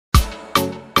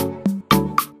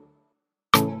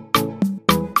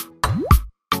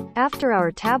After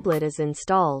our tablet is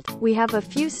installed, we have a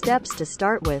few steps to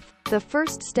start with. The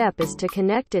first step is to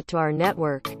connect it to our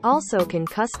network. Also can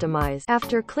customize.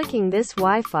 After clicking this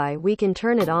Wi-Fi, we can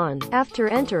turn it on. After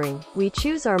entering, we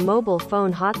choose our mobile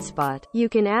phone hotspot. You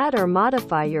can add or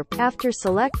modify your. After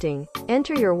selecting,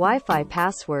 enter your Wi-Fi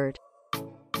password.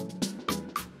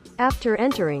 After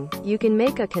entering, you can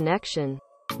make a connection.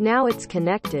 Now it's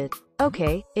connected.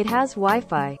 Okay, it has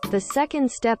Wi-Fi. The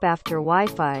second step after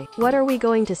Wi-Fi, what are we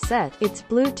going to set? It's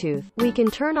Bluetooth. We can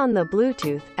turn on the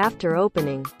Bluetooth after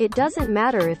opening. It doesn't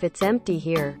matter if it's empty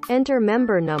here. Enter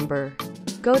member number.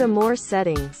 Go to more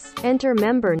settings. Enter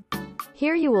member.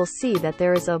 Here you will see that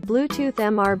there is a Bluetooth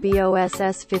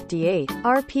MRBOSS 58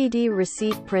 RPD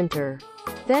receipt printer.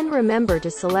 Then remember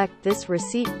to select this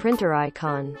receipt printer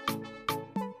icon.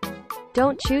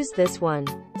 Don't choose this one.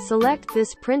 Select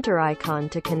this printer icon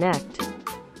to connect.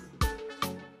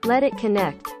 Let it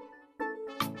connect.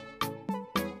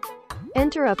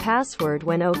 Enter a password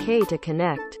when OK to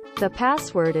connect. The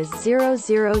password is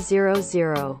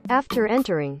 0000. After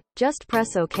entering, just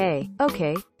press OK.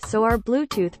 OK, so our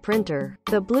Bluetooth printer.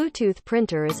 The Bluetooth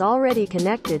printer is already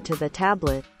connected to the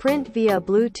tablet. Print via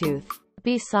Bluetooth.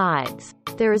 Besides,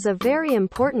 there is a very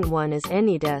important one is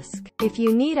AnyDesk. If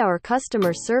you need our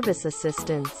customer service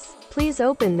assistance, please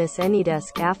open this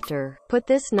AnyDesk after. Put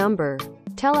this number.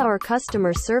 Tell our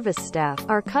customer service staff.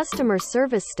 Our customer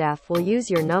service staff will use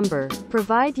your number,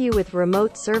 provide you with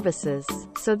remote services.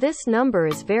 So this number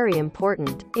is very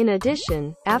important. In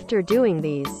addition, after doing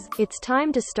these, it's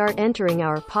time to start entering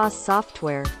our POS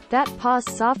software. That POS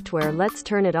software, let's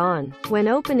turn it on. When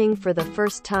opening for the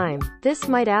first time, this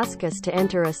might ask us to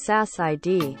enter a SaaS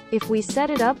ID. If we set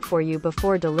it up for you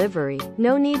before delivery,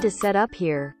 no need to set up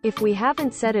here. If we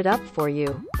haven't set it up for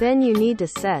you, then you need to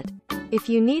set. If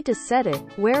you need to set it,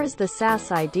 where is the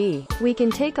SaaS ID? We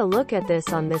can take a look at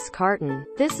this on this carton.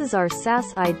 This is our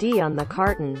SaaS ID on the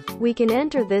carton. We can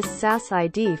enter this SaaS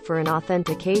ID for an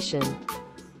authentication.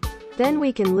 Then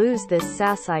we can lose this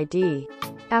SaaS ID.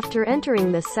 After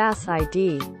entering the SaaS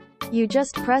ID, you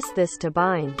just press this to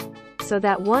bind, so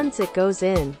that once it goes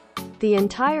in, the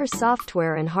entire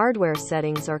software and hardware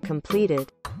settings are completed.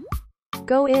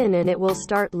 Go in and it will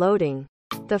start loading.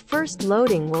 The first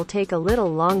loading will take a little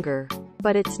longer,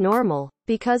 but it's normal,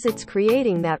 because it's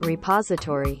creating that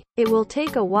repository. It will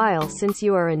take a while since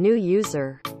you are a new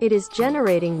user. It is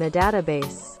generating the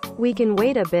database. We can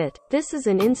wait a bit. This is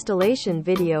an installation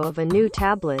video of a new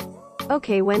tablet.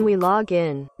 Okay, when we log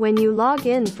in. When you log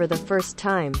in for the first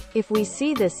time, if we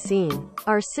see this scene,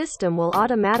 our system will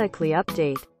automatically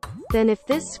update. Then if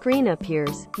this screen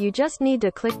appears, you just need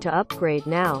to click to upgrade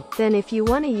now. Then if you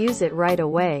want to use it right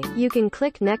away, you can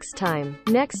click next time.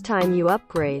 Next time you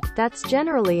upgrade. That's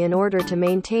generally in order to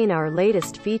maintain our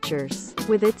latest features.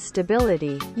 With its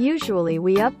stability, usually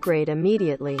we upgrade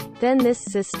immediately. Then this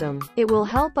system, it will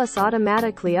help us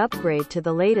automatically upgrade to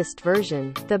the latest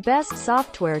version, the best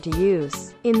software to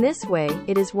use. In this way,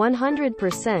 it is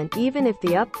 100% even if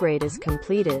the upgrade is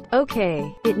completed.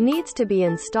 Okay, it needs to be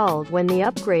installed when the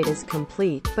upgrade is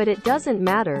complete, but it doesn't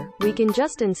matter, we can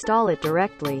just install it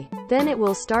directly. Then it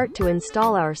will start to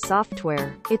install our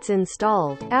software. It's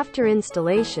installed. After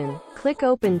installation, click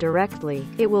open directly.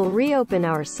 It will reopen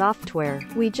our software.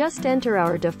 We just enter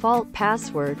our default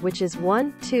password, which is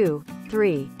 1, 2,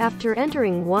 3. After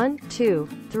entering 1, 2,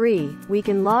 3, we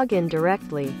can log in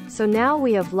directly. So now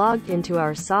we have logged into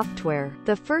our software.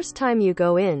 The first time you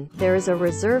go in, there is a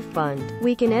reserve fund.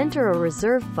 We can enter a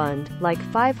reserve fund, like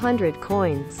 500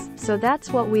 coins. So that's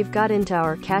what we've got into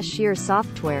our cashier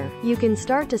software. You can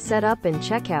start to set up and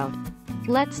check out.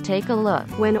 Let's take a look.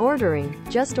 When ordering,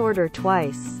 just order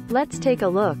twice. Let's take a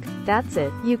look. That's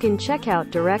it. You can check out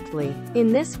directly.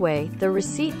 In this way, the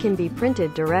receipt can be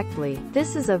printed directly.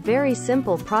 This is a very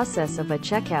simple process of a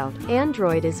checkout.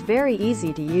 Android is very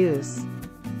easy to use.